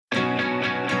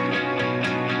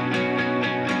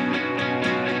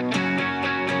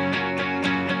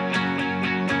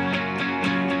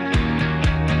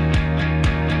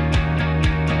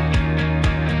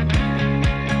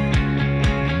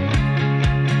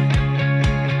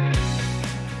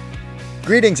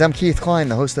Greetings, I'm Keith Klein,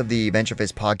 the host of the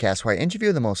VentureFizz podcast, where I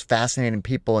interview the most fascinating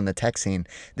people in the tech scene.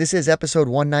 This is episode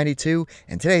 192,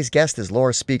 and today's guest is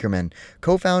Laura Spiekerman,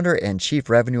 co-founder and chief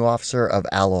revenue officer of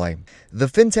Alloy. The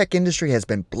fintech industry has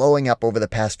been blowing up over the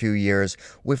past few years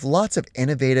with lots of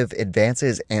innovative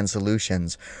advances and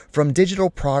solutions, from digital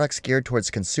products geared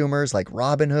towards consumers like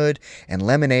Robinhood and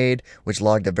Lemonade, which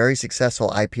logged a very successful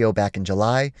IPO back in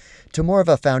July, to more of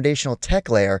a foundational tech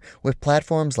layer with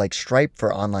platforms like Stripe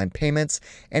for online payments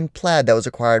and Plaid that was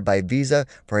acquired by Visa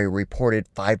for a reported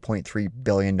 $5.3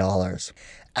 billion.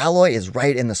 Alloy is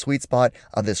right in the sweet spot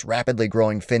of this rapidly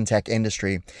growing fintech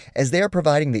industry, as they are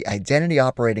providing the identity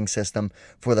operating system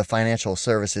for the financial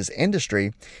services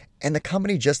industry, and the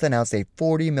company just announced a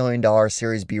 $40 million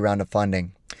Series B round of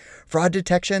funding. Fraud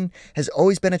detection has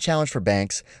always been a challenge for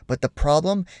banks, but the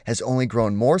problem has only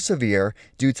grown more severe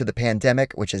due to the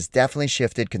pandemic, which has definitely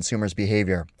shifted consumers'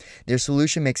 behavior. Their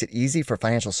solution makes it easy for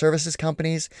financial services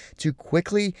companies to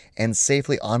quickly and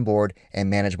safely onboard and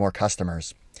manage more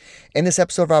customers. In this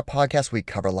episode of our podcast, we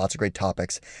cover lots of great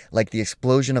topics, like the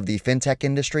explosion of the fintech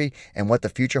industry and what the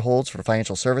future holds for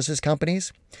financial services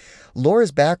companies,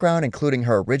 Laura's background, including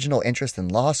her original interest in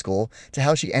law school, to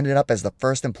how she ended up as the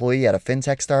first employee at a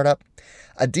fintech startup,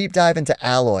 a deep dive into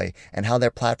Alloy and how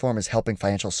their platform is helping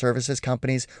financial services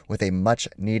companies with a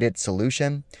much-needed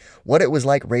solution, what it was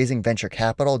like raising venture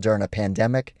capital during a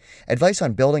pandemic, advice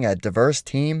on building a diverse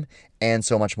team, and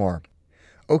so much more.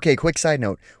 Okay, quick side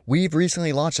note. We've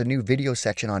recently launched a new video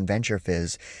section on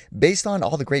VentureFizz. Based on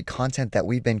all the great content that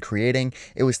we've been creating,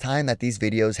 it was time that these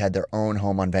videos had their own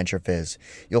home on VentureFizz.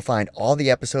 You'll find all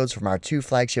the episodes from our two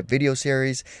flagship video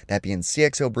series, that being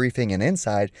CXO Briefing and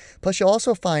Inside, plus you'll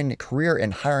also find career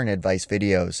and hiring advice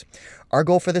videos. Our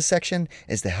goal for this section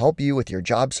is to help you with your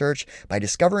job search by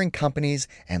discovering companies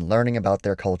and learning about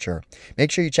their culture.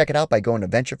 Make sure you check it out by going to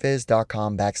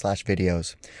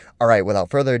venturefizz.com/videos. All right, without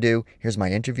further ado, here's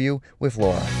my interview with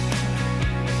Laura.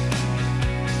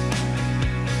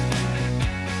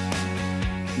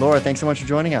 Laura, thanks so much for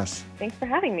joining us. Thanks for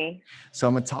having me. So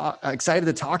I'm excited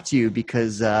to talk to you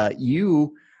because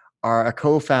you are a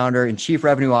co-founder and chief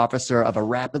revenue officer of a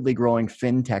rapidly growing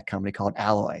fintech company called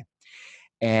Alloy.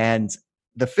 And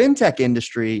the fintech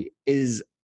industry is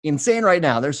insane right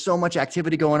now. There's so much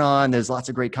activity going on. There's lots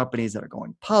of great companies that are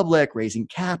going public, raising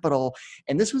capital.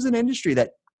 And this was an industry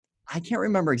that I can't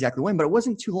remember exactly when, but it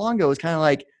wasn't too long ago. It was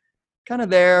kind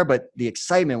of there, but the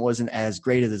excitement wasn't as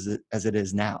great as it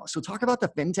is now. So talk about the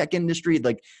fintech industry.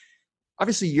 Like,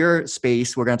 obviously your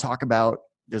space, we're going to talk about,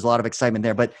 there's a lot of excitement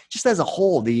there, but just as a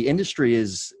whole, the industry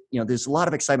is, there's a lot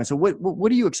of excitement. So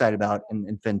what are you excited about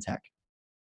in fintech?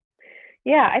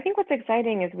 Yeah, I think what's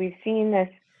exciting is we've seen this,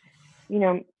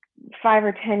 5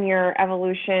 or 10 year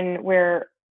evolution where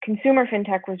consumer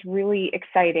fintech was really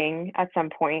exciting at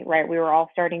some point, right? We were all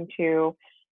starting to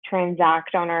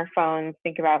transact on our phones.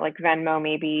 Think about like Venmo,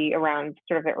 maybe around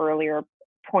sort of the earlier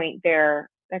point there.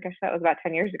 I guess that was about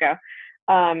 10 years ago.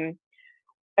 And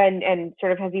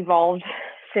sort of has evolved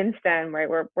since then, right?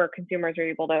 Where consumers are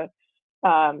able to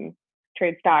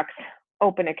trade stocks,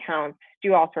 open accounts,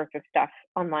 do all sorts of stuff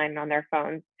online on their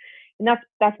phones. And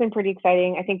that's been pretty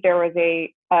exciting. I think there was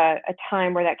a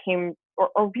time where that came,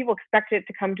 or people expected it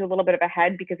to come to a little bit of a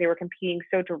head because they were competing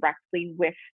so directly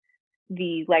with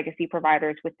the legacy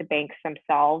providers, with the banks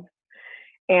themselves.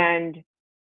 And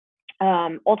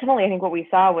ultimately, I think what we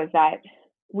saw was that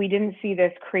we didn't see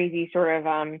this crazy sort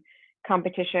of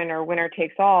competition or winner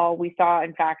takes all. We saw,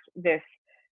 in fact, this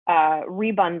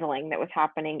rebundling that was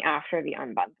happening after the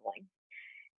unbundling.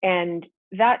 And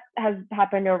that has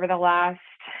happened over the last,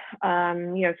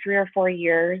 3 or 4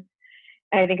 years.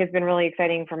 And I think it's been really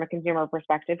exciting from a consumer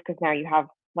perspective because now you have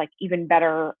like even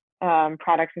better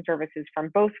products and services from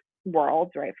both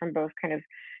worlds, right? From both kind of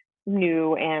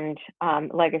new and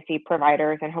legacy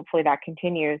providers, and hopefully that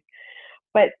continues.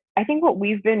 But I think what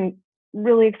we've been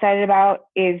really excited about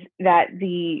is that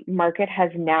the market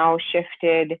has now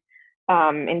shifted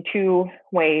in two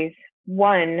ways.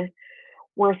 One,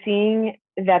 we're seeing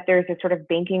that there's a sort of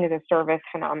banking as a service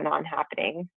phenomenon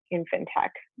happening in fintech,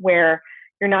 where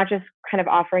you're not just kind of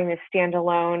offering this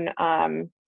standalone,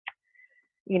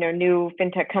 new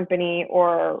fintech company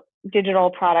or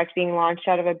digital product being launched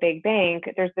out of a big bank.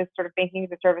 There's this sort of banking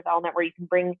as a service element where you can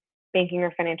bring banking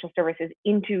or financial services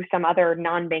into some other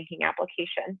non-banking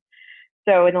application.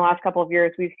 So in the last couple of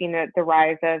years, we've seen the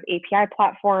rise of API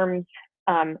platforms,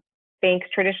 banks,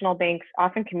 traditional banks,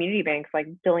 often community banks, like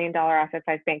billion-dollar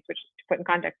asset-sized banks, which to put in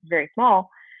context is very small,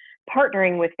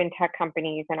 partnering with fintech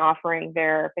companies and offering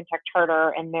their fintech charter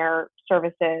and their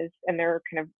services and their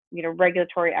kind of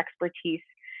regulatory expertise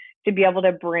to be able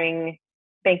to bring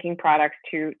banking products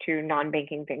to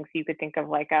non-banking things. So you could think of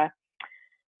like a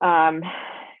um,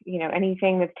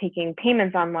 anything that's taking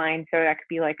payments online. So that could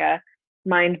be like a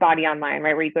Mind Body Online,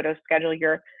 right, where you go to schedule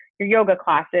your yoga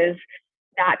classes.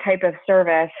 That type of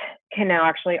service can now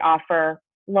actually offer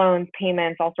loans,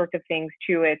 payments, all sorts of things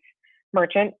to its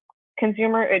merchant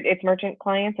its merchant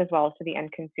clients, as well as to the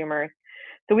end consumers.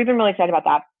 So we've been really excited about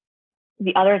that.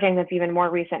 The other thing that's even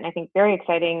more recent, and I think very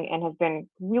exciting and has been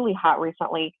really hot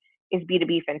recently, is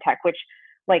B2B fintech, which,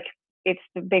 like, it's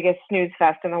the biggest snooze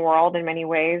fest in the world in many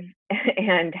ways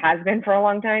and has been for a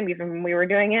long time, even when we were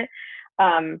doing it.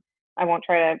 I won't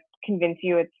try to convince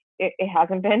you it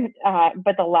hasn't been,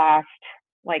 but the last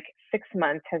like 6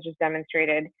 months has just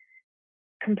demonstrated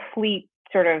complete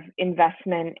sort of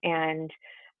investment and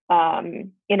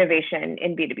innovation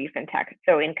in B2B fintech.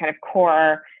 So in kind of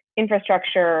core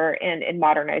infrastructure and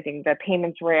modernizing the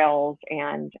payments rails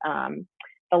and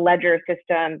the ledger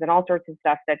systems and all sorts of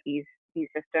stuff that these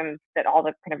systems, that all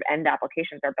the kind of end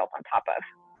applications are built on top of.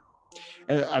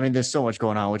 I mean, there's so much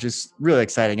going on, which is really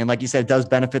exciting. And like you said, it does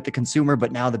benefit the consumer,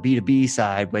 but now the B2B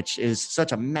side, which is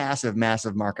such a massive,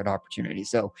 massive market opportunity.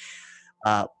 So,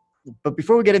 uh, but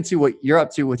before we get into what you're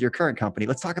up to with your current company,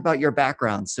 let's talk about your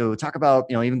background. So talk about,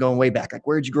 even going way back, like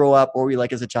where did you grow up? What were you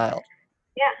like as a child?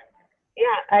 Yeah,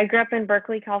 yeah. I grew up in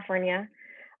Berkeley, California,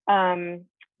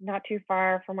 not too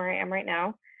far from where I am right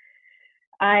now.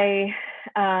 I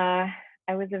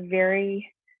I was a very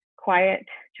quiet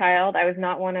child. I was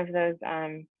not one of those.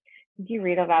 You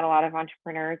read about a lot of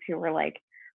entrepreneurs who were like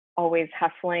always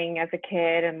hustling as a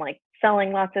kid and like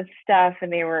selling lots of stuff,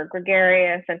 and they were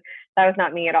gregarious, and that was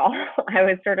not me at all. I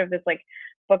was sort of this like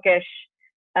bookish,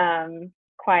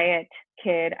 quiet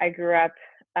kid. I grew up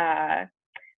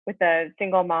with a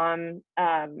single mom.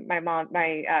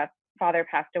 My father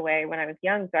passed away when I was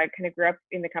young, so I kind of grew up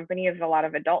in the company of a lot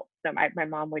of adults. So my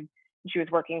mom she was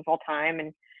working full time,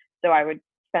 and so I would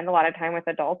spend a lot of time with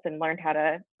adults and learned how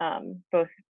to both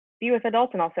be with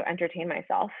adults and also entertain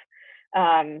myself.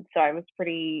 So I was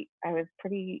pretty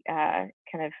kind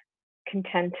of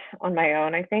content on my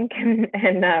own, I think, and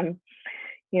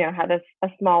had a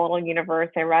small little universe.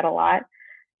 I read a lot.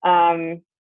 Um,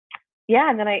 yeah,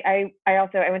 and then I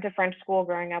went to French school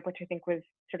growing up, which I think was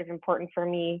sort of important for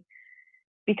me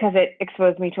because it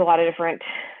exposed me to a lot of different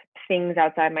things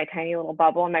outside my tiny little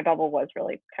bubble. And my bubble was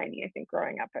really tiny, I think,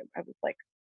 growing up. I was like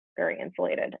very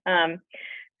insulated.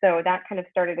 So that kind of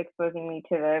started exposing me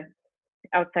to the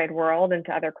outside world and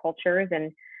to other cultures.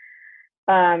 And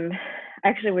I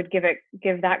actually would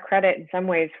give that credit in some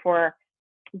ways for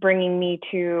bringing me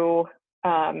to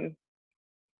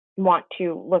want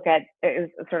to look at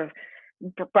it. Was sort of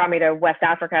brought me to West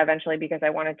Africa eventually because I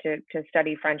wanted to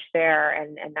study French there,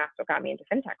 and that's what got me into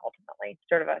fintech ultimately.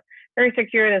 Sort of a very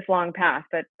circuitous long path,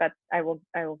 but I will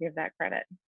give that credit.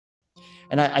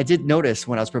 And I did notice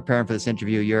when I was preparing for this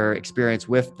interview, your experience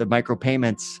with the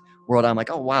micropayments world. I'm like,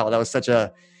 oh wow, that was such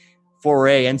a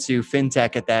foray into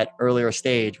fintech at that earlier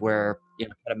stage where it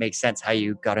kind of makes sense how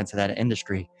you got into that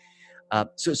industry.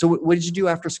 So what did you do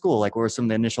after school? Like, what were some of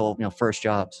the initial first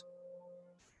jobs?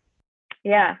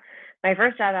 Yeah, my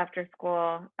first job after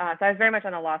school. So I was very much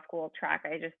on a law school track.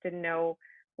 I just didn't know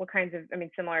what kinds of. I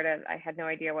mean, similar to I had no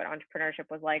idea what entrepreneurship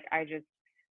was like. I just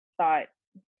thought,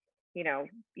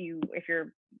 if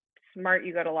you're smart,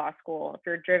 you go to law school. If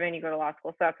you're driven, you go to law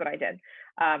school. So that's what I did.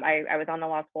 I was on the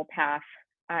law school path.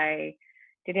 I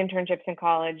did internships in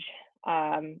college,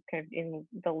 kind of in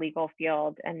the legal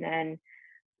field, and then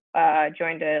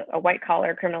joined a white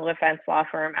collar criminal defense law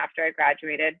firm after I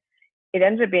graduated. It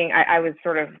ended up being, I was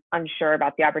sort of unsure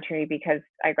about the opportunity because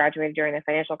I graduated during the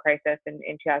financial crisis in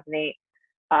 2008.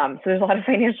 So there's a lot of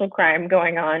financial crime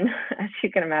going on, as you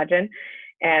can imagine.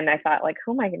 And I thought, like,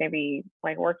 who am I going to be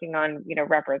like working on,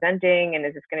 representing? And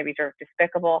is this going to be sort of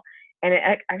despicable? And it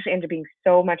actually ended up being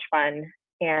so much fun.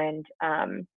 And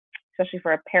especially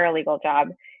for a paralegal job,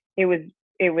 it was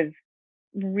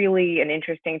really an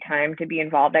interesting time to be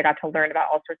involved. I got to learn about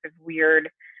all sorts of weird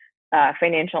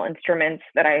financial instruments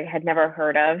that I had never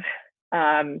heard of.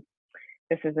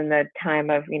 This is in the time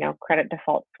of, credit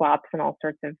default swaps and all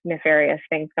sorts of nefarious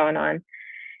things going on.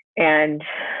 And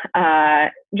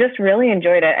just really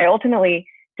enjoyed it. I ultimately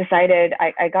decided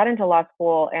I got into law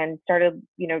school and started,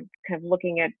 kind of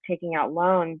looking at taking out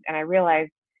loans. And I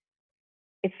realized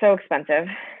it's so expensive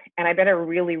and I better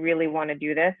really, really want to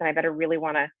do this. And I better really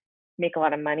want to make a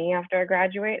lot of money after I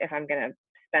graduate if I'm going to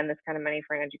spend this kind of money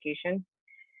for an education.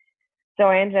 So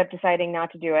I ended up deciding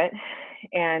not to do it.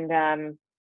 And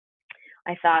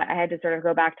I thought I had to sort of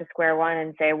go back to square one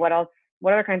and say, what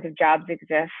other kinds of jobs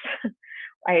exist?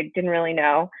 I didn't really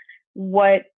know.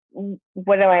 What do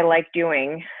I like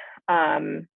doing?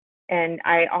 And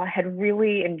I had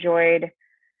really enjoyed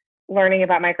learning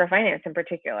about microfinance in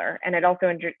particular. And I'd also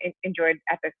enjoyed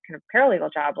at this kind of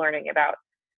paralegal job learning about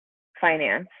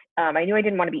finance. I knew I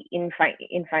didn't want to be in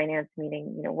finance,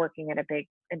 meaning working at a big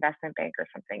investment bank or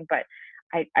something. But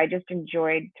I just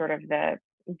enjoyed sort of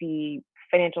the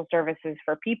financial services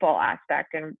for people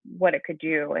aspect and what it could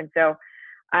do. And so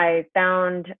I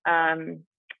found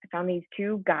these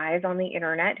two guys on the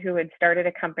internet who had started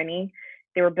a company.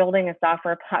 They were building a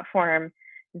software platform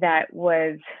that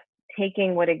was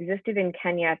taking what existed in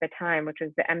Kenya at the time, which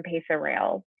was the M-Pesa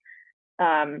rails.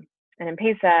 And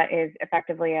M-Pesa is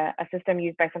effectively a system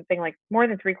used by something like more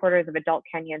than 3/4 of adult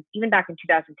Kenyans, even back in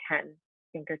 2010, I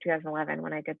think, or 2011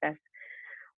 when I did this,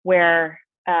 where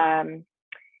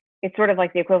it's sort of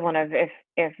like the equivalent of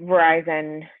if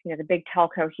Verizon, the big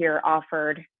telco here,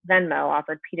 offered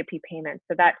P2P payments.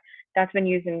 So that's been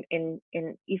used in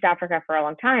East Africa for a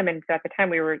long time. And so at the time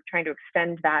we were trying to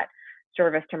extend that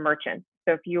service to merchants.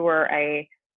 So if you were a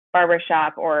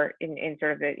barbershop or in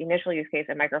sort of the initial use case,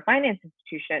 a microfinance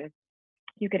institution,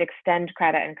 you could extend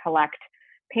credit and collect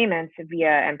payments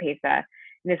via M-Pesa. And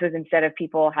this was instead of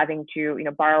people having to,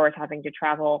 borrowers having to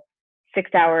travel 6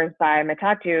 hours by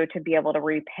Matatu to be able to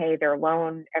repay their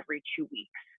loan every 2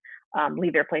 weeks,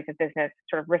 leave their place of business,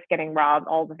 sort of risk getting robbed,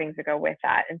 all the things that go with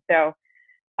that. And so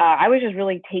I was just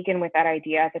really taken with that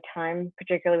idea at the time,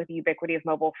 particularly with the ubiquity of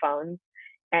mobile phones,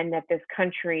 and that this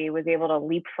country was able to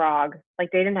leapfrog.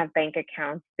 Like, they didn't have bank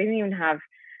accounts, they didn't even have,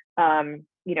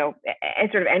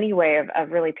 sort of any way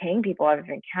of really paying people other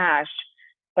than cash,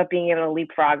 but being able to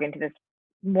leapfrog into this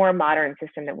more modern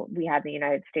system that we had in the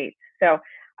United States. So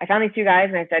I found these two guys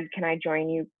and I said, can I join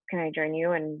you? Can I join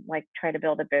you and like try to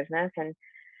build a business? And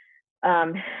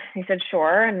they said,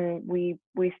 sure. And we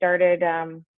started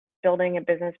building a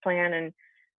business plan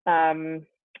and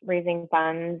raising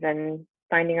funds and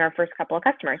finding our first couple of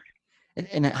customers.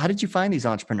 And how did you find these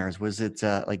entrepreneurs? Was it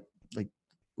like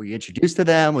were you introduced to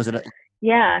them? Was it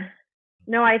Yeah.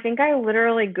 No, I think I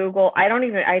literally Google. I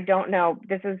don't know.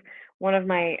 This is one of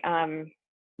my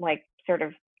like sort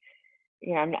of,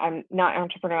 I'm not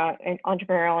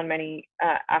entrepreneurial in many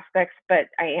aspects, but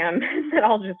I am that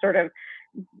I'll just sort of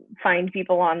find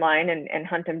people online and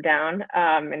hunt them down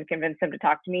and convince them to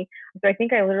talk to me. So I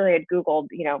think I literally had Googled,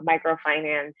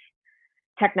 microfinance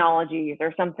technologies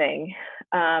or something,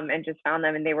 and just found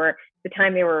them. And they were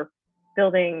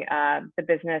building the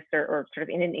business or sort of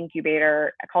in an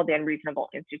incubator called the Unreasonable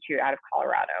Institute out of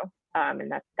Colorado.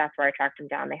 And that's where I tracked them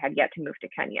down. They had yet to move to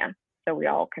Kenya. So we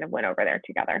all kind of went over there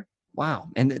together. Wow.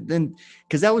 And then,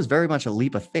 because that was very much a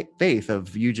leap of faith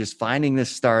of you just finding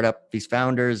this startup, these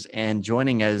founders, and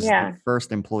joining as the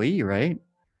first employee, right?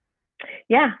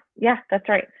 Yeah, that's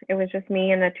right. It was just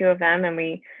me and the two of them, and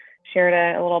we shared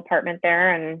a little apartment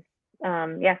there, and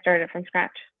started it from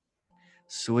scratch.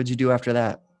 So what'd you do after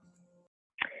that?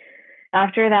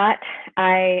 After that,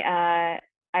 I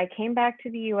came back to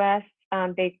the U.S.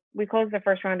 We closed the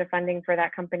first round of funding for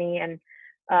that company, and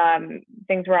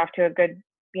things were off to a good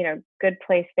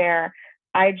place there.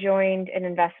 I joined an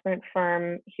investment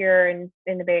firm here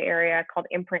in the Bay Area called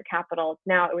Imprint Capital.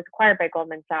 Now it was acquired by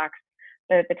Goldman Sachs,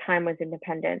 but at the time was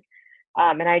independent.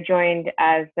 And I joined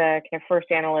as the kind of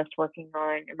first analyst working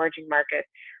on emerging markets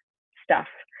stuff.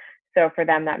 So for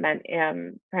them, that meant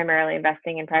primarily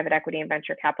investing in private equity and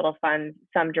venture capital funds,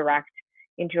 some direct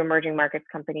into emerging markets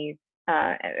companies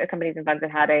and funds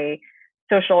that had a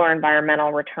social or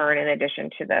environmental return in addition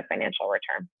to the financial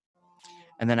return.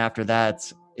 And then after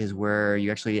that is where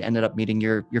you actually ended up meeting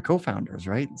your co-founders,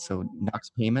 right? So Knox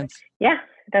Payments. Yeah,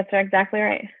 that's exactly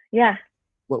right. Yeah.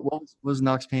 What was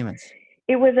Knox Payments?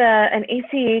 It was an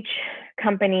ACH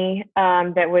company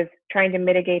that was trying to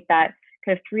mitigate that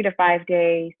kind of 3 to 5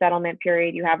 day settlement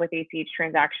period you have with ACH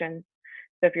transactions.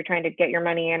 So if you're trying to get your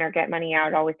money in or get money out,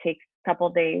 it always takes a couple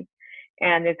of days.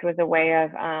 And this was a way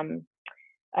of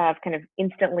kind of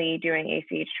instantly doing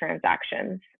ACH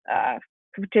transactions,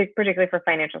 particularly for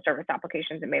financial service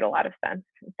applications. It made a lot of sense.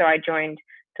 So I joined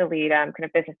to lead kind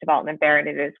of business development there, and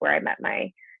it is where I met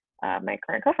my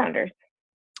current co-founders.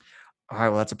 All right,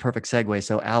 well, that's a perfect segue.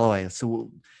 So Alloy, so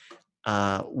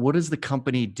what does the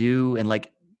company do? And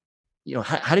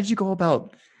how did you go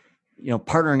about,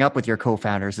 partnering up with your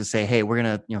co-founders to say, hey, we're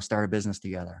going to, start a business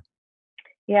together?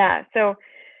 Yeah. So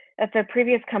at the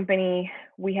previous company,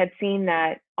 we had seen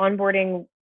that onboarding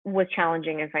was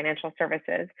challenging in financial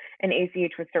services, and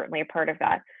ACH was certainly a part of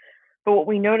that. But what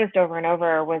we noticed over and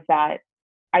over was that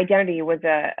identity was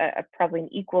a probably an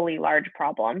equally large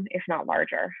problem, if not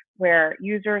larger, where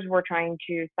users were trying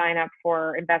to sign up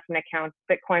for investment accounts,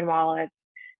 Bitcoin wallets,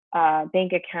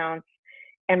 bank accounts,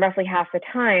 and roughly half the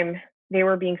time they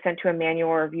were being sent to a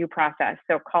manual review process.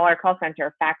 So call our call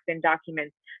center, fax in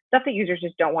documents, stuff that users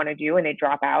just don't want to do, and they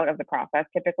drop out of the process.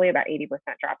 Typically, about 80%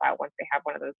 drop out once they have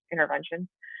one of those interventions.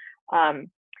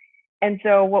 Um, and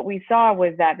so what we saw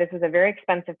was that this was a very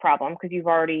expensive problem because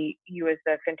you as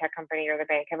the fintech company or the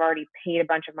bank have already paid a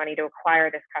bunch of money to acquire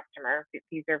this customer.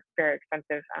 These are very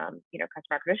expensive,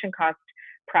 customer acquisition cost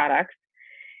products.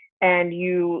 And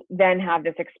you then have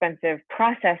this expensive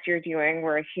process you're doing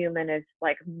where a human is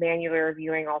like manually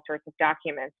reviewing all sorts of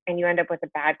documents, and you end up with a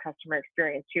bad customer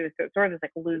experience too. So it's sort of this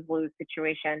like lose-lose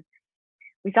situation.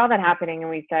 We saw that happening and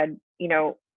we said,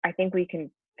 I think we can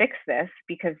fix this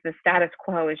because the status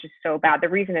quo is just so bad. The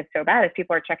reason it's so bad is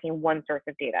people are checking one source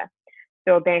of data.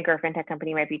 So a bank or a fintech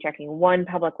company might be checking one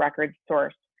public record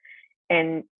source,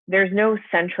 and there's no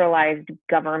centralized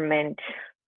government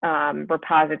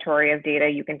repository of data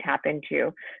you can tap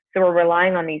into. So we're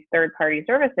relying on these third-party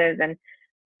services, and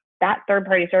that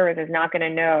third-party service is not going to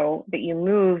know that you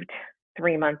moved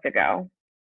 3 months ago.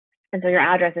 And so your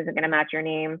address isn't going to match your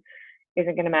name,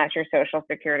 isn't going to match your social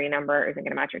security number, isn't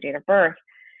going to match your date of birth.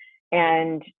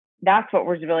 And that's what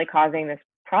was really causing this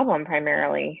problem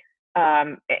primarily.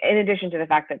 In addition to the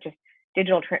fact that just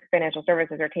digital financial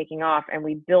services are taking off, and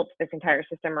we built this entire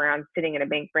system around sitting in a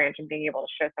bank branch and being able to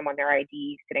show someone their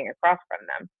ID sitting across from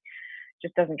them,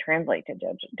 just doesn't translate to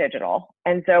digital.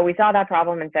 And so we saw that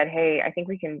problem and said, hey, I think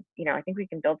we can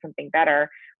build something better.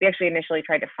 We actually initially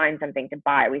tried to find something to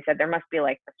buy. We said there must be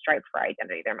like the Stripe for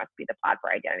identity, there must be the Plaid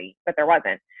for identity, but there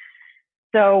wasn't.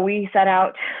 So we set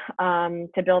out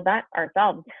to build that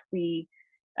ourselves. We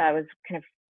was kind of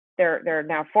there are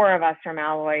now 4 of us from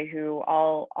Alloy who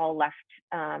all left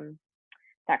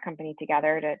that company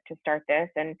together to start this,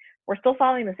 and we're still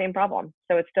solving the same problem.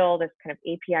 So it's still this kind of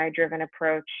API driven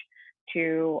approach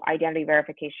to identity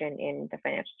verification in the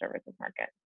financial services market.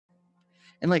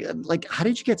 And like, how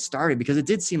did you get started? Because it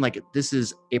did seem like this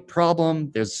is a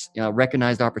problem. There's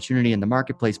recognized opportunity in the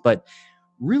marketplace, but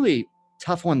really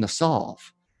tough one to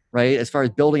solve, right? As far as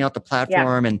building out the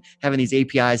platform and having these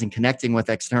APIs and connecting with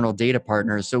external data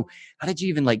partners. So how did you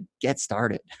even get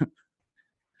started?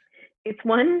 It's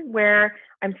one where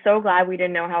I'm so glad we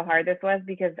didn't know how hard this was,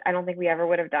 because I don't think we ever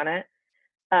would have done it.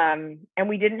 And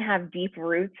we didn't have deep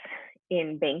roots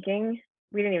in banking.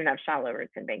 We didn't even have shallow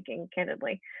roots in banking,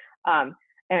 candidly. And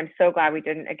I'm so glad we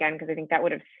didn't, again, because I think that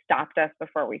would have stopped us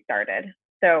before we started.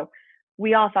 So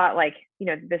we all thought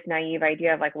this naive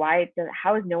idea of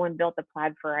how has no one built the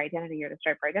Plaid for identity or the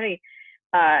Stripe for identity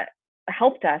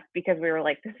helped us, because we were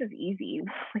like, this is easy.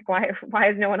 Why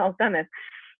has no one else done this?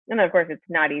 And of course, it's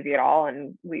not easy at all.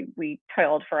 And we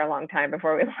toiled for a long time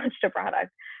before we launched a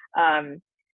product.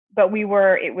 But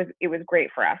it was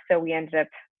great for us. So we ended up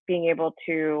being able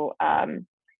to,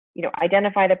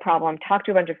 identify the problem, talk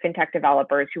to a bunch of fintech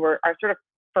developers who were our sort of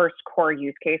first core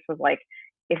use case was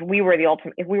if we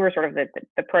were sort of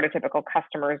the prototypical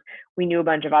customers, we knew a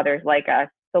bunch of others like us.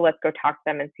 So let's go talk to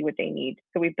them and see what they need.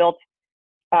 So we built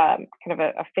kind of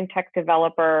a fintech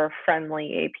developer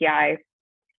friendly API.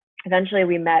 Eventually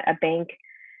we met a bank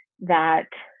that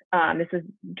this was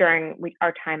during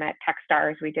our time at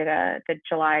Techstars. We did the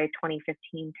July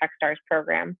 2015 Techstars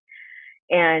program.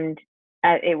 And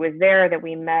it was there that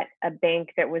we met a bank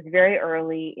that was very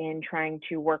early in trying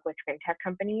to work with fintech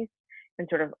companies and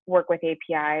sort of work with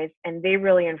APIs. And they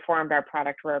really informed our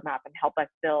product roadmap and helped us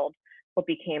build what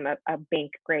became a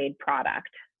bank grade product.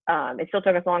 It still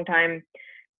took us a long time,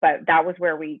 but that was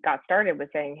where we got started, with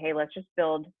saying, hey, let's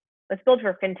build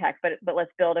for fintech, but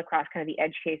let's build across kind of the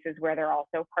edge cases where they're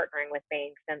also partnering with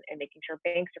banks and making sure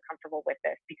banks are comfortable with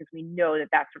this, because we know that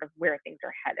that's sort of where things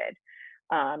are headed.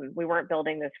 We weren't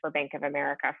building this for Bank of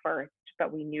America first,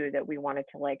 but we knew that we wanted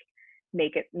to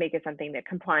make it something that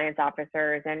compliance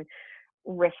officers and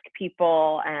risk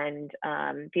people and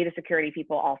data security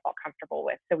people all felt comfortable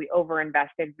with. So we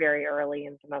overinvested very early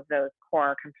in some of those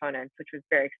core components, which was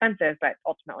very expensive, but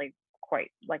ultimately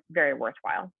quite very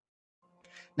worthwhile.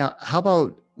 Now, how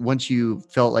about once you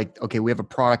felt okay, we have a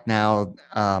product now,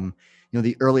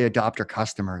 the early adopter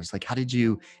customers, how did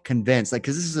you convince,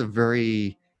 because this is a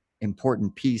very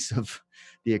important piece of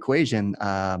the equation.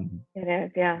 It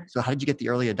is, yeah. So how did you get the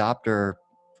early adopter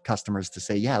customers to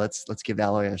say, yeah, let's give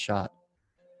Alloy a shot?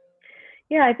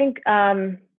 Yeah, I think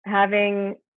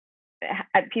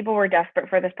people were desperate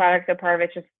for this product. So part of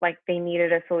it's just they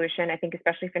needed a solution. I think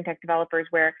especially fintech developers,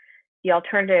 where the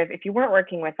alternative, if you weren't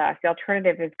working with us, the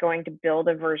alternative is going to build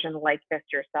a version like this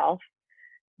yourself,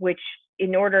 which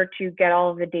in order to get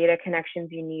all of the data connections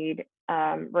you need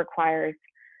requires,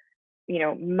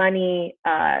 money,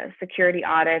 security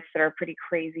audits that are pretty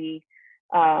crazy,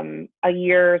 a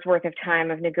year's worth of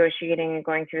time of negotiating and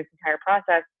going through this entire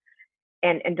process.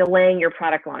 and delaying your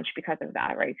product launch because of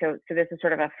that, right? So this is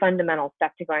sort of a fundamental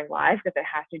step to going live because it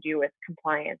has to do with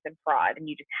compliance and fraud, and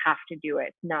you just have to do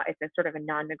it. It's a sort of a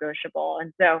non-negotiable.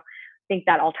 And so I think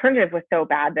that alternative was so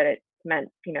bad that it meant,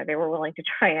 they were willing to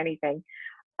try anything.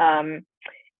 And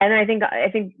I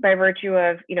think by virtue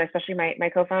of, especially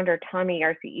my co-founder, Tommy,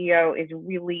 our CEO, is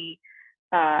really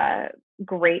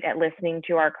great at listening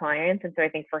to our clients. And so I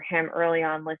think for him early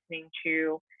on, listening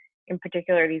to, in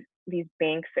particular, these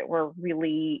banks that were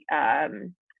really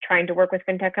trying to work with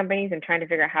fintech companies and trying to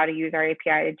figure out how to use our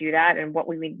API to do that and what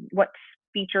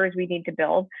features we need to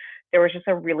build, there was just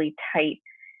a really tight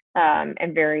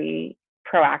and very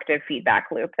proactive feedback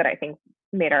loop that I think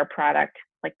made our product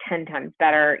like 10 times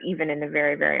better, even in the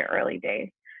very, very early days.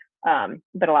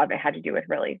 But a lot of it had to do with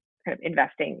really kind of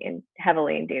investing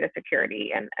heavily in data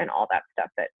security and all that stuff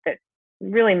that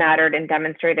really mattered, and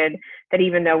demonstrated that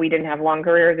even though we didn't have long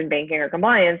careers in banking or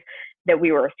compliance, that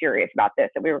we were serious about this,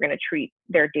 that we were going to treat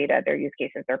their data, their use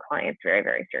cases, their clients very,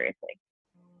 very seriously.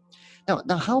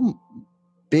 Now, how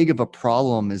big of a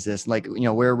problem is this? Like,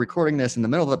 we're recording this in the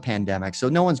middle of a pandemic, so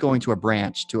no one's going to a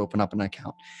branch to open up an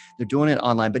account. They're doing it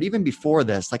online. But even before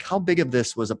this, like, how big of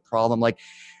this was a problem? Like,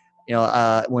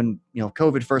 when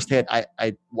COVID first hit,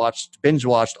 I binge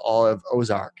watched all of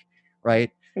Ozark, right?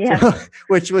 Yeah. So,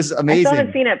 which was amazing. I still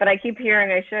haven't seen it, but I keep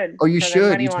hearing I should. Oh, you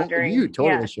should. Money laundering. You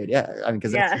totally should. Yeah. I mean,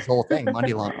 because that's his whole thing,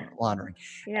 money laundering.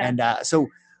 Yeah. And so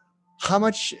how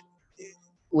much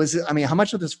how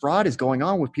much of this fraud is going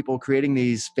on with people creating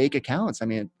these fake accounts? I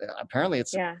mean, apparently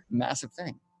it's a massive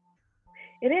thing.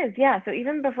 It is. Yeah. So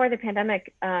even before the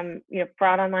pandemic,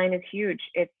 fraud online is huge.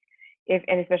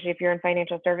 And especially if you're in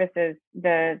financial services,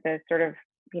 the sort of,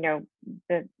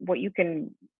 what you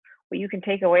can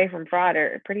take away from fraud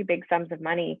are pretty big sums of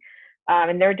money.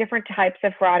 And there are different types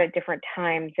of fraud at different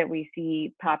times that we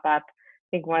see pop up.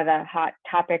 I think one of the hot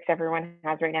topics everyone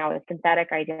has right now is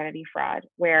synthetic identity fraud,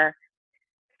 where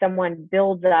someone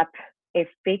builds up a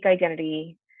fake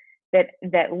identity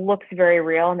that looks very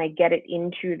real, and they get it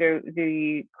into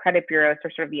the credit bureaus,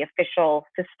 or sort of the official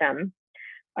system,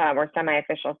 or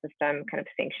semi-official system, kind of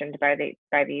sanctioned by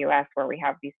the U.S., where we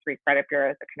have these 3 credit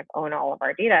bureaus that kind of own all of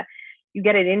our data. You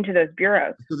get it into those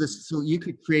bureaus. So you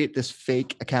could create this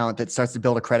fake account that starts to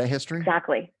build a credit history?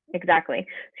 Exactly.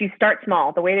 So you start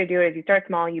small. The way to do it is you start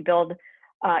small, you build,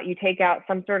 you take out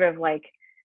some sort of like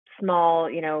small,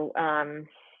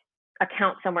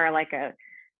 account somewhere, like a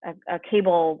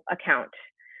cable account,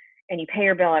 and you pay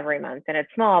your bill every month, and it's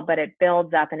small, but it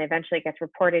builds up and eventually gets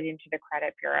reported into the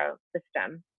credit bureau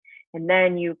system. And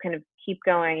then you kind of keep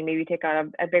going, and maybe take out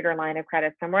a bigger line of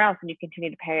credit somewhere else, and you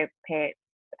continue to pay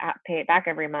it back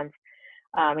every month.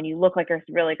 And you look like you're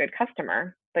a really good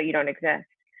customer, but you don't exist.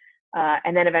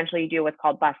 And then eventually you do what's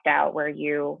called bust out, where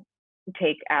you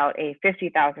take out a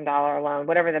 $50,000 loan,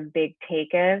 whatever the big take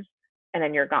is, and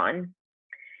then you're gone.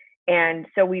 And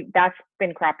so that's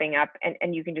been cropping up,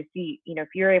 and you can just see, if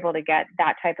you're able to get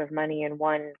that type of money in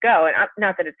one go, and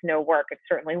not that it's no work, it's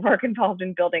certainly work involved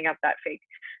in building up that fake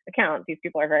account. These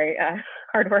people are very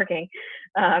hardworking,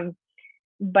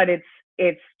 but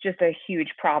it's just a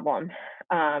huge problem.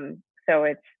 So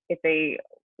it's a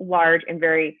large and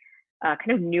very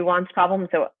kind of nuanced problem.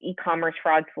 So e-commerce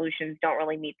fraud solutions don't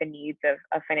really meet the needs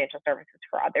of financial services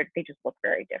fraud. They just look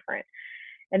very different.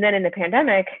 And then in the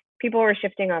pandemic, people were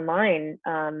shifting online,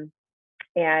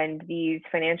 and these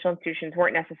financial institutions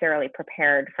weren't necessarily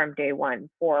prepared from day one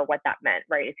for what that meant,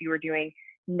 right? If you were doing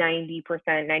 90%,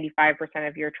 95%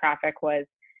 of your traffic was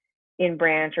in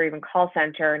branch or even call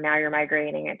center, now you're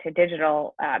migrating it to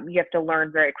digital, you have to learn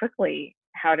very quickly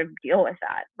how to deal with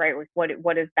that, right? What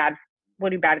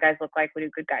do bad guys look like? What do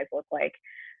good guys look like?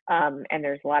 And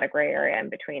there's a lot of gray area in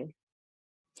between.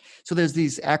 So there's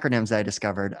these acronyms I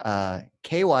discovered,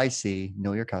 KYC,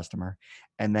 know your customer,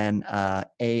 and then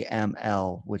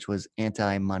AML, which was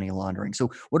anti-money laundering.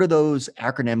 So what are those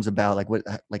acronyms about?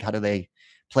 Like how do they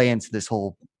play into this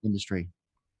whole industry?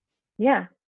 Yeah.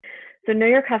 So know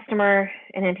your customer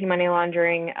and anti-money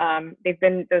laundering,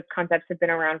 those concepts have been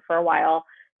around for a while.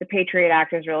 The Patriot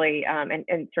Act is really,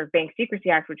 and sort of Bank Secrecy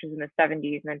Act, which was in the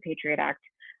 70s, and then Patriot Act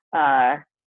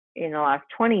in the last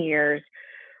 20 years,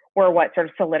 were what sort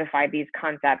of solidified these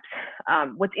concepts.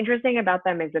 What's interesting about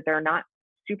them is that they're not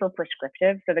super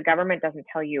prescriptive. So the government doesn't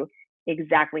tell you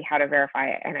exactly how to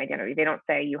verify an identity. They don't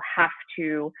say you have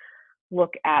to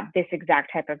look at this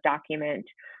exact type of document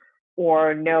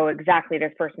or know exactly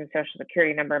this person's social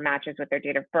security number matches with their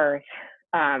date of birth.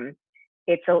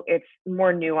 It's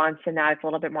more nuanced than that. It's a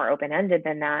little bit more open-ended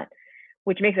than that,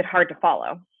 which makes it hard to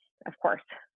follow, of course,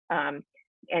 and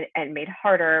made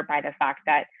harder by the fact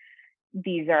that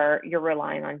you're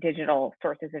relying on digital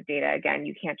sources of data. Again,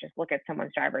 you can't just look at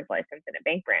someone's driver's license in a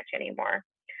bank branch anymore.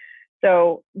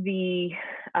 So the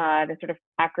sort of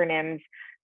acronyms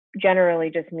generally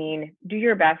just mean do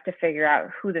your best to figure out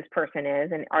who this person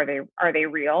is and are they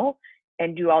real,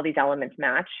 and do all these elements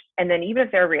match. And then even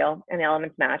if they're real and the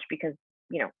elements match, because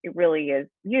it really is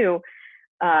you,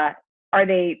 are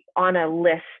they on a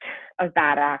list of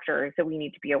bad actors that we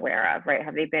need to be aware of, right?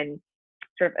 Have they been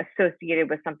sort of associated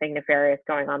with something nefarious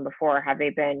going on before? Have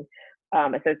they been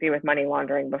associated with money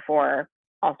laundering before?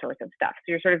 All sorts of stuff. So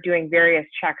you're sort of doing various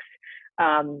checks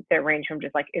that range from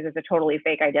just like, is this a totally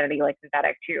fake identity, like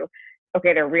synthetic, to,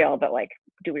 okay, they're real, but like,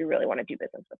 do we really want to do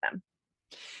business with them?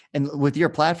 And with your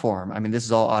platform, I mean, this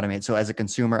is all automated. So as a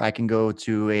consumer, I can go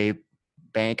to a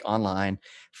bank online,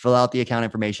 fill out the account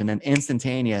information, and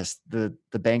instantaneous, the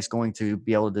bank's going to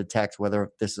be able to detect whether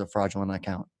this is a fraudulent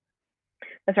account.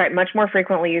 That's right. Much more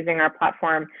frequently using our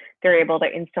platform, they're able to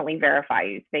instantly verify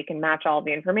you. So they can match all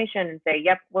the information and say,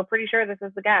 yep, we're pretty sure this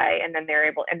is the guy. And then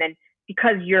and then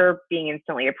because you're being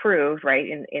instantly approved, right,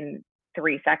 in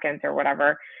 3 seconds or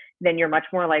whatever, then you're much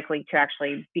more likely to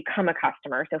actually become a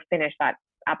customer. So finish that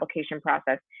application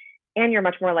process. And you're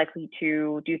much more likely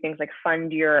to do things like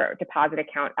fund your deposit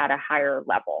account at a higher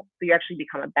level. So you actually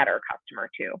become a better customer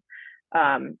too.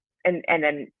 And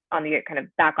then on the kind of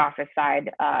back office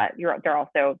side,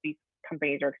 these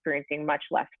companies are experiencing much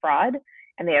less fraud,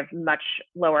 and they have much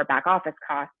lower back office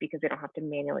costs because they don't have to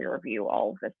manually review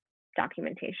all of this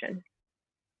documentation.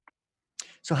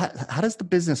 So how does the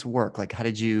business work? Like, how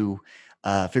did you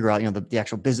figure out, the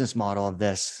actual business model of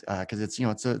this? Because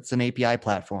it's an API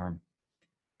platform.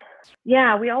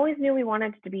 Yeah, we always knew we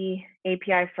wanted to be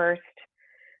API first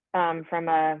from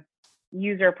a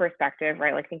user perspective,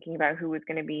 right? Like thinking about who was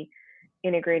going to be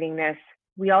integrating this.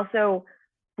 We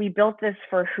built this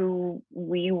for who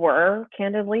we were,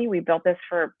 candidly. We built this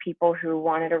for people who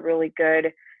wanted a really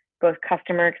good both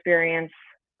customer experience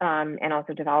and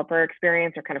also developer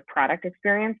experience, or kind of product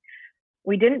experience.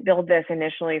 We didn't build this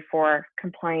initially for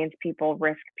compliance people,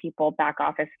 risk people, back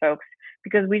office folks,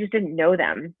 because we just didn't know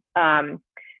them.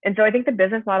 And so I think the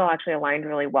business model actually aligned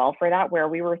really well for that, where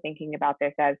we were thinking about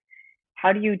this as,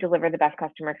 how do you deliver the best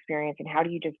customer experience, and how do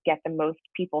you just get the most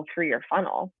people through your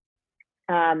funnel?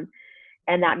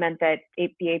 And that meant that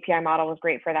the API model was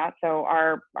great for that. So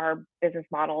our business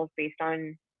model is based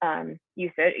on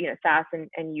usage, SaaS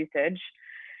and usage,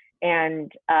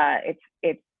 and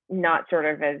it's not sort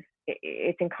of as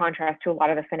it's in contrast to a lot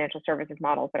of the financial services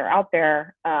models that are out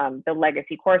there. The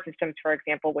legacy core systems, for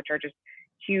example, which are just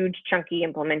huge, chunky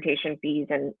implementation fees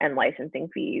and licensing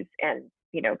fees, and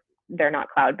they're not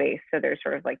cloud-based, so there's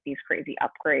sort of like these crazy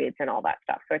upgrades and all that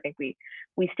stuff. So I think we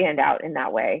stand out in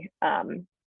that way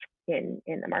in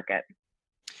the market.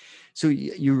 So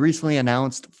you recently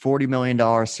announced $40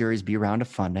 million Series B round of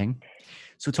funding.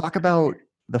 So talk about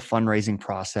the fundraising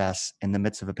process in the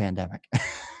midst of a pandemic.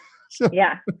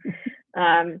 Yeah.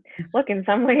 Look, in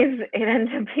some ways it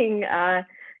ended up being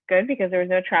good because there was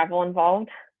no travel involved.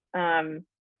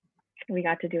 We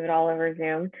got to do it all over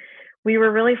Zoom. We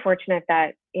were really fortunate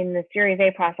that in the Series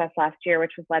A process last year,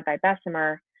 which was led by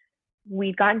Bessemer,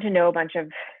 we'd gotten to know a bunch of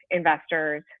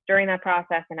investors during that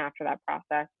process and after that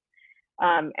process.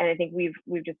 And I think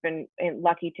we've just been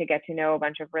lucky to get to know a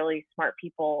bunch of really smart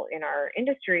people in our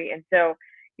industry. And so,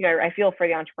 I feel for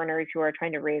the entrepreneurs who are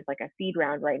trying to raise like a seed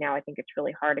round right now. I think it's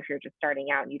really hard if you're just starting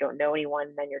out and you don't know anyone,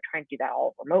 and then you're trying to do that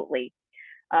all remotely.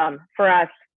 For us,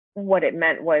 what it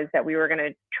meant was that we were going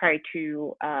to try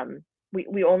to,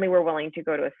 we only were willing to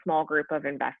go to a small group of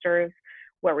investors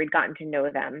where we'd gotten to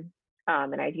know them,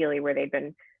 and ideally where they'd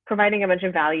been providing a bunch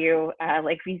of value,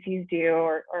 like VCs do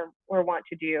or want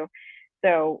to do.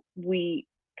 So we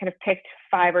kind of picked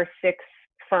 5 or 6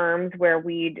 firms where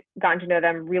we'd gotten to know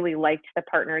them, really liked the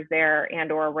partners there,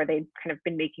 and or where they'd kind of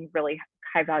been making really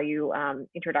high value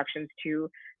introductions to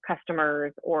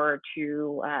customers or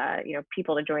to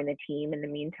people to join the team in the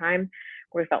meantime,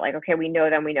 where we felt like, okay, we know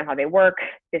them, we know how they work,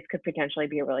 this could potentially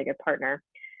be a really good partner.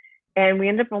 And we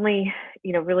ended up only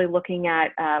really looking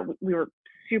at we were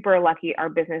super lucky. Our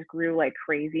business grew like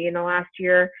crazy in the last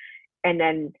year, and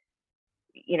then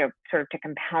sort of to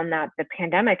compound that, the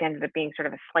pandemic ended up being sort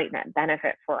of a slight net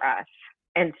benefit for us.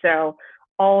 And so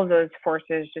all of those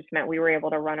forces just meant we were able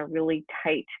to run a really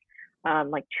tight,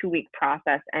 like 2-week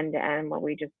process end to end, where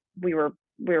we were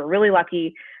really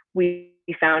lucky. We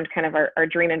found kind of our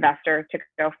dream investor to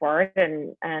go forward,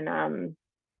 and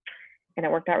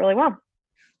it worked out really well.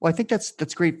 Well, I think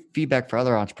that's great feedback for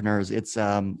other entrepreneurs. It's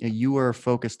you were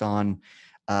focused on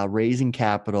raising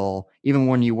capital even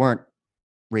when you weren't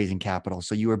raising capital.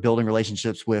 So you were building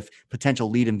relationships with potential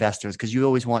lead investors because you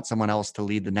always want someone else to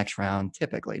lead the next round,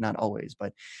 typically, not always,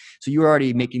 but so you were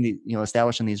already making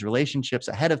establishing these relationships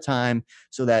ahead of time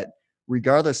so that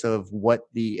regardless of what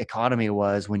the economy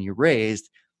was when you raised,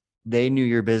 they knew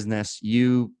your business,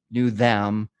 you knew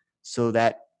them. So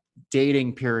that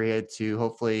dating period to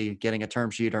hopefully getting a term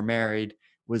sheet or married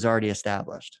was already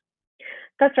established.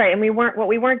 That's right. And what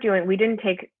we weren't doing, we didn't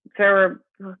take, there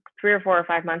were 3 or 4 or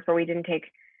 5 months where we didn't take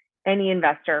any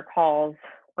investor calls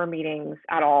or meetings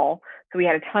at all. So we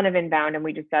had a ton of inbound and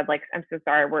we just said like, I'm so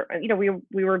sorry.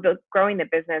 We were growing the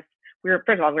business. First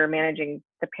of all, we were managing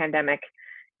the pandemic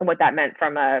and what that meant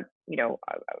from a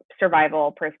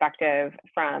survival perspective,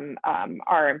 from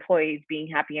our employees being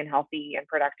happy and healthy and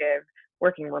productive,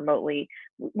 working remotely.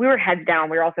 We were heads down.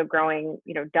 We were also growing,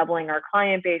 doubling our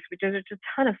client base, which is just a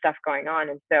ton of stuff going on.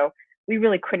 And so we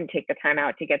really couldn't take the time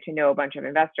out to get to know a bunch of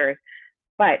investors.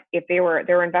 But if there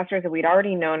were investors that we'd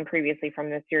already known previously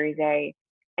from the Series A,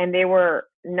 and they were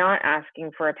not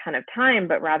asking for a ton of time,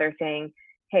 but rather saying,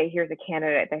 hey, here's a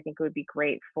candidate that I think would be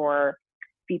great for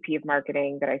VP of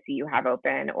marketing that I see you have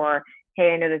open, or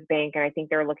hey, I know this bank and I think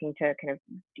they're looking to kind of,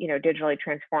 digitally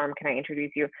transform. Can I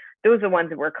introduce you? Those are the ones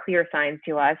that were clear signs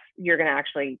to us. You're going to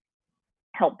actually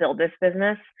help build this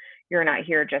business. You're not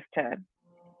here just to,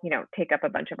 take up a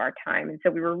bunch of our time. And so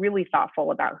we were really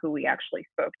thoughtful about who we actually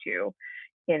spoke to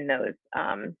in those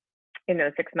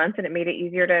 6 months, and it made it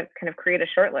easier to kind of create a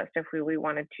short list of who we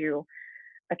wanted to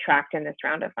attract in this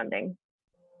round of funding.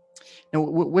 Now,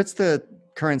 what's the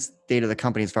current state of the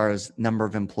company as far as number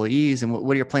of employees, and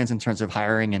what are your plans in terms of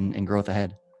hiring and growth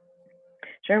ahead?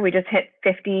 Sure, we just hit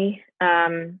 50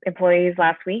 employees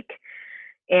last week,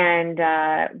 and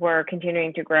we're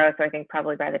continuing to grow. So I think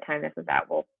probably by the time this is out,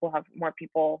 we'll have more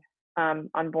people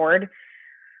on board.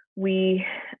 We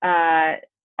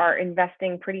are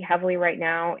investing pretty heavily right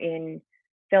now in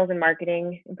sales and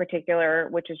marketing in particular,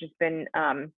 which has just been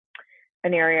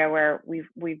an area where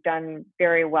we've done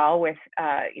very well with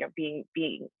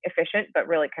being efficient, but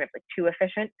really kind of like too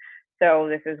efficient. So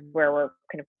this is where we're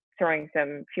kind of throwing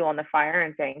some fuel on the fire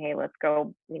and saying, hey, let's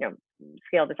go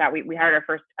scale this out. We hired our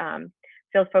first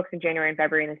sales folks in January and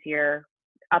February this year,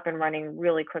 up and running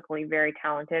really quickly, very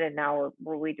talented, and now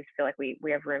we just feel like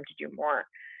we have room to do more.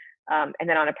 And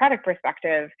then on a product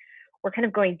perspective, we're kind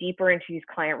of going deeper into these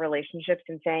client relationships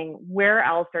and saying, where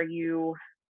else are you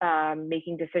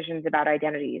making decisions about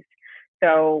identities?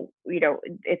 So,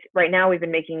 it's right now we've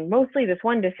been making mostly this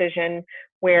one decision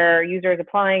where users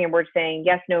applying and we're saying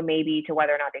yes, no, maybe to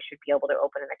whether or not they should be able to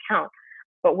open an account.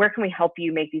 But where can we help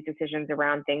you make these decisions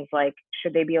around things like,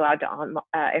 should they be allowed to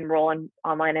enroll in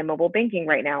online and mobile banking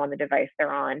right now on the device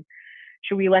they're on?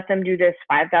 Should we let them do this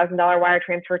 $5,000 wire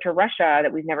transfer to Russia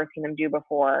that we've never seen them do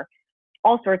before?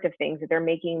 All sorts of things that they're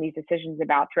making these decisions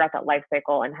about throughout that life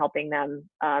cycle, and helping them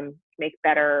make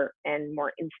better and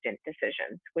more instant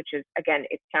decisions, which is, again,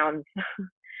 it sounds, a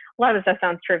lot of this stuff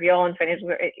sounds trivial and financial,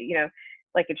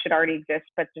 like it should already exist,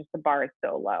 but just the bar is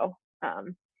so low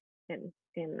in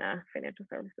financial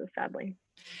services, sadly.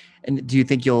 And do you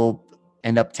think you'll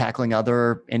end up tackling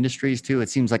other industries too? It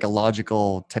seems like a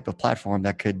logical type of platform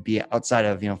that could be outside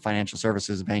of, financial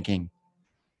services, banking.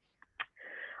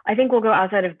 I think we'll go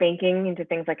outside of banking into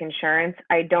things like insurance.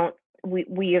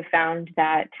 We have found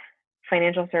that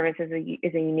financial services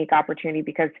is a unique opportunity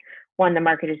because, one, the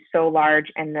market is so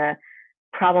large and the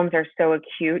problems are so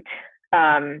acute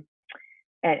and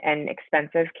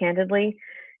expensive, candidly.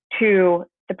 Two,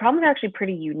 the problems are actually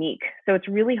pretty unique. So it's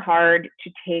really hard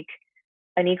to take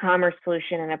an e-commerce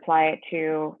solution and apply it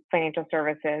to financial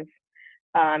services.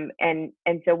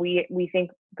 And so we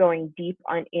think going deep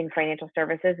in financial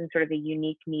services and sort of the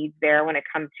unique needs there when it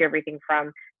comes to everything from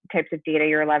the types of data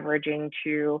you're leveraging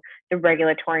to the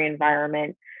regulatory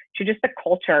environment to just the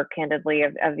culture, candidly,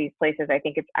 of these places. I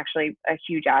think it's actually a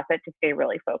huge asset to stay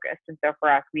really focused. And so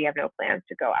for us, we have no plans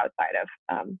to go outside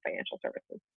of financial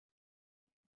services.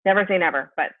 Never say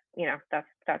never, but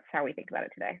that's how we think about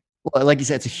it today. Well, like you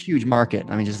said, it's a huge market.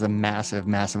 I mean, just a massive,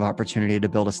 massive opportunity to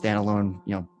build a standalone,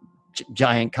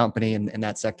 giant company in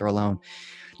that sector alone.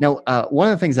 Now, one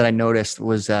of the things that I noticed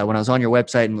was when I was on your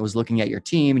website and was looking at your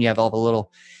team, and you have all the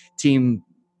little team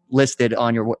listed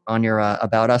on your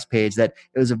About Us page, that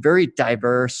it was a very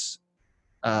diverse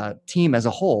team as a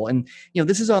whole. And,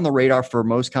 this is on the radar for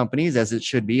most companies, as it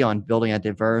should be, on building a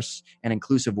diverse and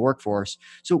inclusive workforce.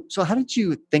 So how did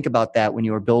you think about that when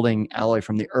you were building Alloy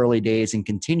from the early days and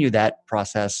continue that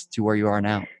process to where you are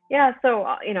now? Yeah. So,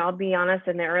 I'll be honest,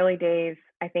 in the early days,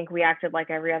 I think we acted like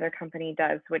every other company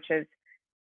does, which is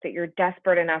that you're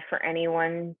desperate enough for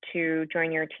anyone to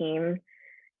join your team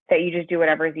that you just do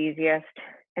whatever is easiest.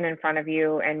 and in front of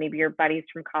you, and maybe your buddies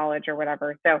from college or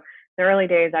whatever. So in the early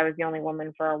days, I was the only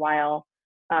woman for a while.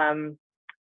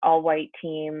 All white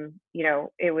team.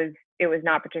 It was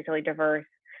not particularly diverse.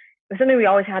 It was something we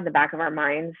always had in the back of our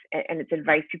minds, and it's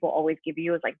advice people always give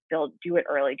you is like, build, do it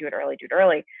early, do it early, do it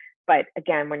early. But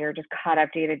again, when you're just caught up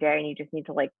day to day and you just need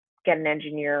to like get an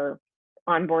engineer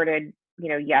onboarded,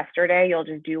 yesterday, you'll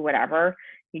just do whatever.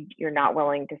 You're not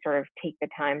willing to sort of take the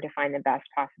time to find the best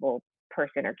possible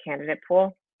person or candidate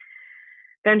pool.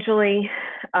 Eventually,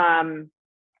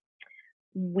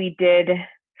 we did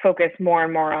focus more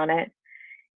and more on it,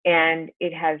 and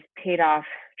it has paid off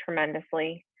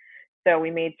tremendously. So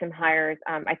we made some hires.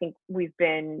 I think we've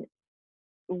been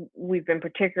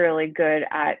particularly good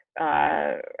at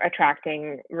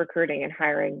attracting, recruiting, and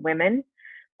hiring women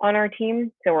on our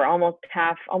team. So we're almost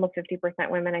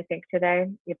 50% women, I think, today.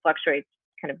 It fluctuates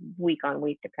kind of week on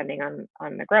week depending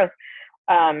on the growth.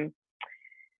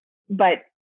 But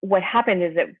what happened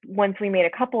is that once we made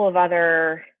a couple of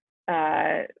other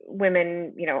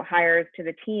women, hires to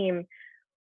the team,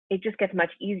 it just gets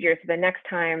much easier. So the next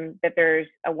time that there's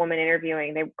a woman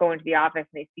interviewing, they go into the office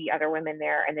and they see other women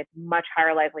there, and it's much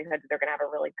higher likelihood that they're going to have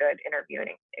a really good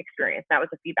interviewing experience. That was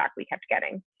the feedback we kept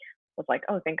getting. It was like,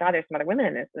 oh, thank God there's some other women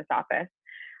in this office.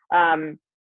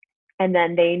 And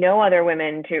then they know other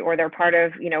women too, or they're part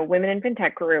of, women in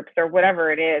fintech groups or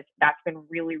whatever it is. That's been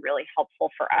really, really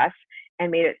helpful for us and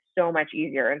made it so much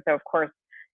easier. And so, of course,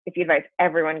 it's the advice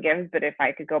everyone gives, but if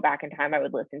I could go back in time, I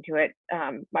would listen to it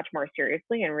much more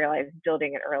seriously and realize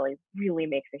building it early really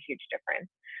makes a huge difference.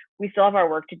 We still have our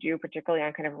work to do, particularly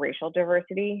on kind of racial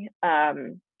diversity.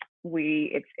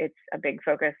 It's a big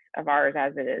focus of ours,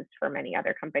 as it is for many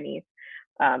other companies.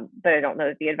 But I don't know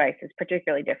that the advice is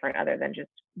particularly different, other than just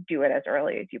do it as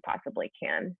early as you possibly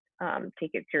can.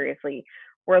 Take it seriously.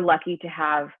 We're lucky to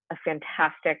have a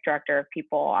fantastic director of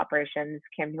people operations,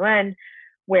 Kim Nguyen,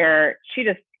 where she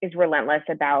just is relentless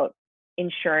about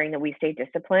ensuring that we stay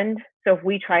disciplined. So if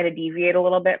we try to deviate a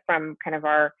little bit from kind of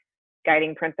our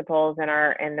guiding principles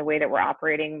and the way that we're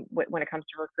operating when it comes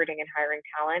to recruiting and hiring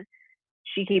talent,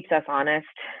 she keeps us honest.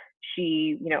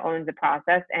 She, owns the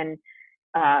process, and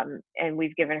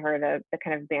we've given her the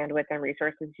kind of bandwidth and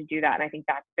resources to do that. And I think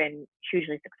that's been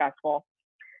hugely successful.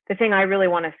 The thing I really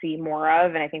want to see more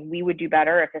of, and I think we would do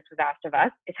better if this was asked of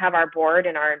us, is have our board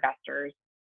and our investors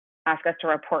ask us to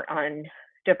report on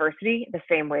diversity the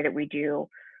same way that we do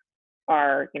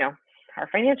our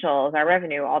financials, our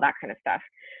revenue, all that kind of stuff.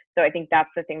 So I think that's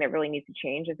the thing that really needs to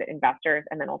change, is that investors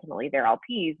and then ultimately their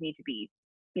LPs need to be,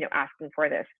 asking for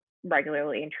this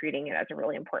regularly and treating it as a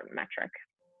really important metric.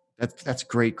 That's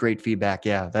great feedback.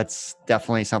 Yeah, that's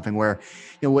definitely something where,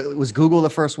 was Google the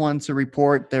first one to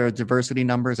report their diversity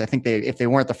numbers? I think if they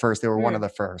weren't the first, they were one of the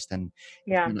first, and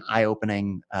it's been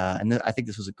eye-opening. And I think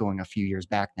this was going a few years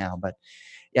back now, but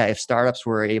yeah, if startups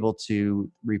were able to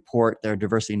report their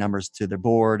diversity numbers to their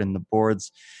board, and the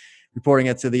boards reporting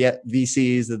it to the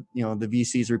VCs, the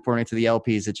VCs reporting it to the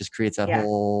LPs, it just creates that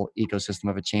whole ecosystem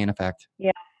of a chain effect.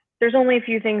 Yeah. There's only a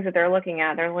few things that they're looking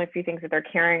at. There's only a few things that they're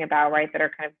caring about, right, that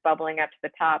are kind of bubbling up to the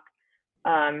top.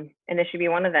 And this should be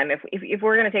one of them. If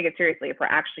we're going to take it seriously, if we're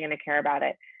actually going to care about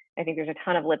it, I think there's a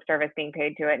ton of lip service being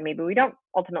paid to it. And maybe we don't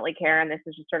ultimately care, and this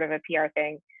is just sort of a PR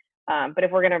thing. But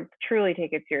if we're going to truly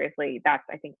take it seriously, that's,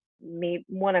 I think,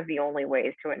 one of the only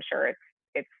ways to ensure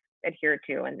it's adhered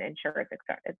to and ensure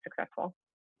it's successful.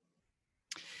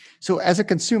 So as a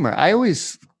consumer, I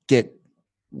always get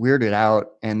weirded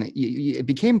out, and it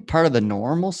became part of the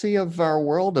normalcy of our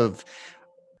world of,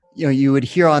 you would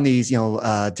hear on these,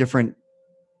 different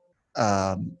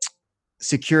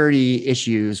security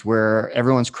issues where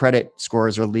everyone's credit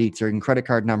scores are leaked, or in credit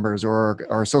card numbers,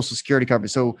 or social security card.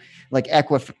 So like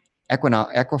Equifax,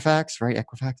 right?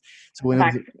 Equifax.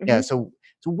 So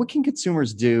so what can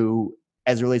consumers do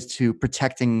as it relates to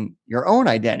protecting your own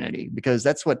identity? Because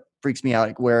that's what freaks me out,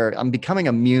 like where I'm becoming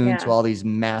immune to all these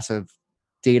massive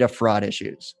data fraud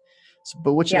issues.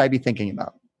 But what should I be thinking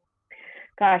about?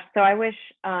 Gosh, so I wish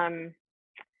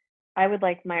I would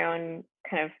like my own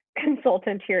kind of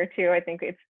consultant here too. I think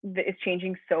it's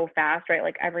changing so fast, right?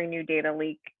 Like every new data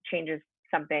leak changes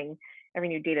something, every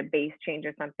new database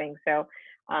changes something. So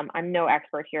I'm no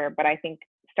expert here, but I think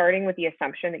starting with the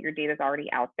assumption that your data is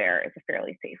already out there is a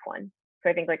fairly safe one. So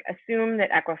I think like assume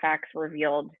that Equifax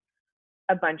revealed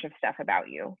a bunch of stuff about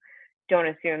you. Don't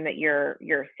assume that you're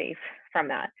safe from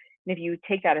that. And if you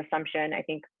take that assumption, I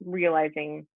think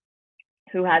realizing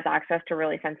who has access to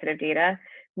really sensitive data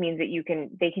means that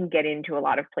they can get into a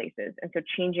lot of places. And so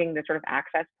changing the sort of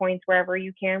access points wherever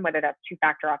you can, whether that's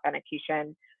two-factor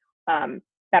authentication,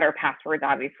 better passwords,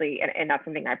 obviously. And that's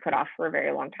something I put off for a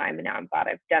very long time. And now I'm glad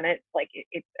I've done it. Like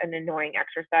it's an annoying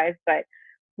exercise, but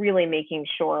really making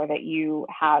sure that you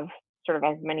have sort of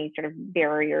as many sort of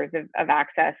barriers of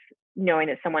access, knowing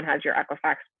that someone has your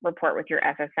Equifax report with your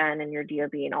SSN and your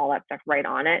DOB and all that stuff right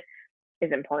on it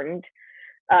is important.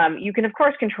 You can of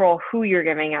course control who you're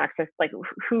giving access, like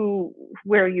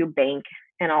where you bank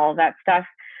and all of that stuff.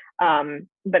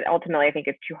 But ultimately, I think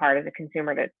it's too hard as a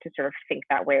consumer to sort of think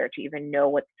that way or to even know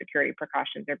what security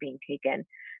precautions are being taken.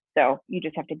 So you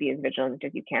just have to be as vigilant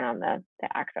as you can on the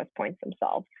access points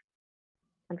themselves,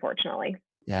 unfortunately.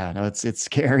 Yeah, no, it's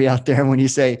scary out there when you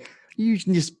say you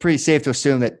can just pretty safe to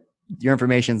assume that your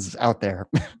information's out there.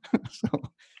 So.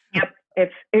 Yep,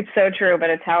 it's so true, but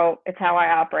it's how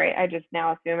I operate. I just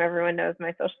now assume everyone knows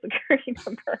my social security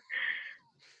number.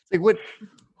 It's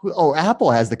like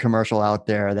Apple has the commercial out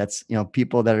there that's,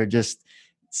 people that are just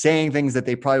saying things that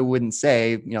they probably wouldn't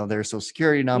say, their social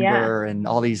security number and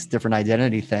all these different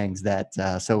identity things that,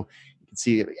 so you can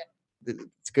see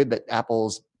it's good that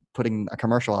Apple's putting a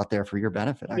commercial out there for your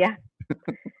benefit. Actually. Yeah,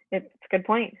 it's a good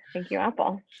point. Thank you,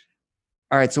 Apple.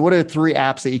 All right. So what are 3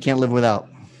 apps that you can't live without?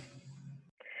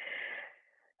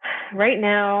 Right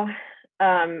now,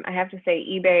 I have to say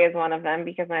eBay is one of them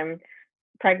because I'm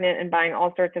pregnant and buying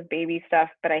all sorts of baby stuff,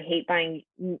 but I hate buying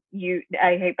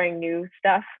new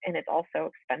stuff, and it's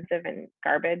also expensive and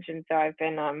garbage. And so I've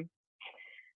been kind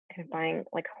of buying,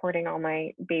 like hoarding all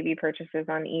my baby purchases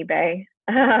on eBay.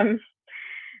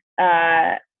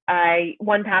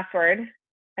 1Password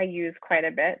I use quite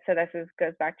a bit. So this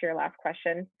goes back to your last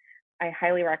question. I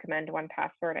highly recommend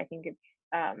 1Password. I think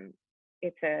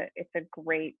it's a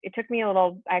great, it took me a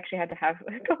little, I actually had to have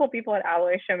a couple people at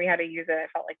Alloy show me how to use it. I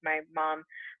felt like my mom.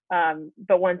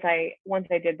 But once I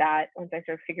did that, once I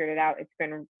sort of figured it out, it's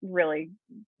been really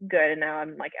good. And now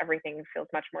I'm like, everything feels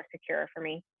much more secure for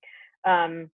me.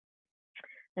 And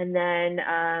then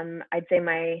I'd say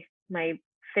my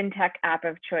fintech app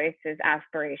of choice is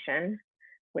Aspiration,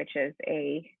 which is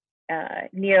a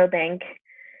neobank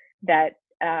that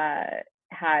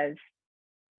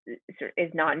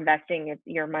is not investing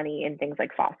your money in things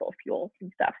like fossil fuels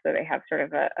and stuff. So they have sort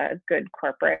of a good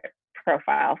corporate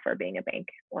profile for being a bank,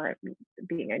 or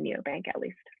being a neobank at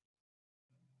least.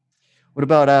 What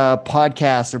about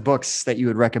podcasts or books that you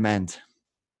would recommend?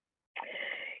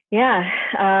 Yeah,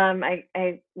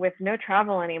 I with no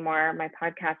travel anymore, my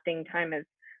podcasting time is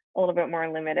a little bit more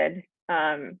limited.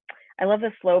 I love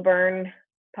the Slow Burn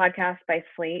podcast by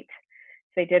Slate.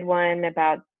 So they did one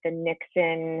about the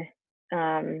Nixon,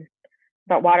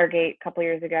 about Watergate a couple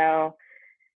years ago.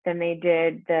 Then they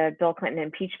did the Bill Clinton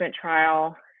impeachment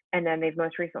trial. And then they've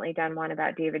most recently done one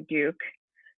about David Duke,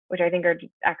 which I think are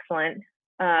excellent.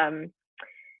 And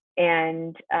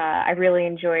I really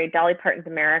enjoyed Dolly Parton's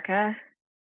America,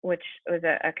 which was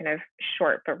a kind of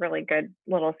short but really good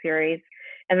little series.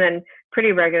 And then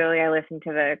pretty regularly, I listen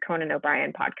to the Conan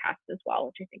O'Brien podcast as well,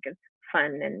 which I think is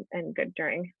fun and good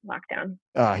during lockdown.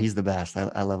 Oh, he's the best.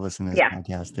 I love listening to his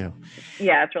podcast too.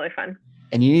 Yeah, it's really fun.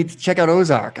 And you need to check out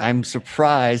Ozark. I'm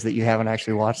surprised that you haven't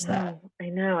actually watched that. I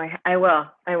know. I will.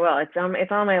 It's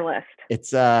on my list.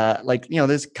 It's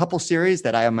there's a couple series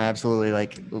that I am absolutely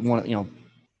like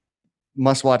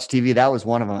must watch TV. That was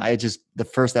one of them. The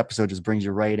first episode just brings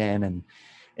you right in, and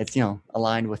it's,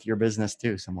 aligned with your business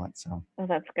too, somewhat. So. Oh,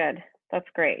 that's good. That's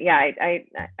great. Yeah.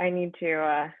 I need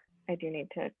to, I do need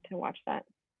to watch that.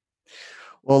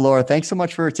 Well, Laura, thanks so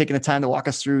much for taking the time to walk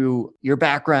us through your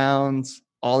background,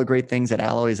 all the great things that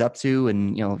Alloy is up to.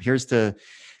 And, here's to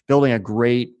building a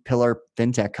great pillar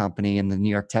fintech company in the New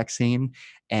York tech scene,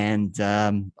 and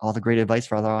all the great advice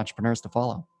for other entrepreneurs to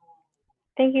follow.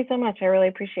 Thank you so much. I really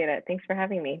appreciate it. Thanks for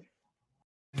having me.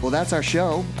 Well, that's our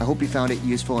show. I hope you found it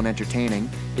useful and entertaining.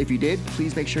 If you did,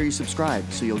 please make sure you subscribe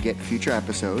so you'll get future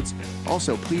episodes.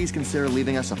 Also, please consider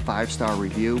leaving us a 5-star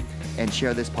review and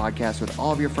share this podcast with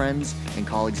all of your friends and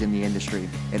colleagues in the industry.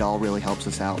 It all really helps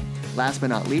us out. Last but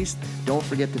not least, don't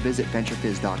forget to visit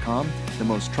venturefizz.com, the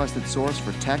most trusted source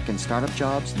for tech and startup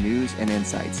jobs, news, and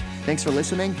insights. Thanks for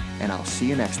listening, and I'll see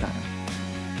you next time.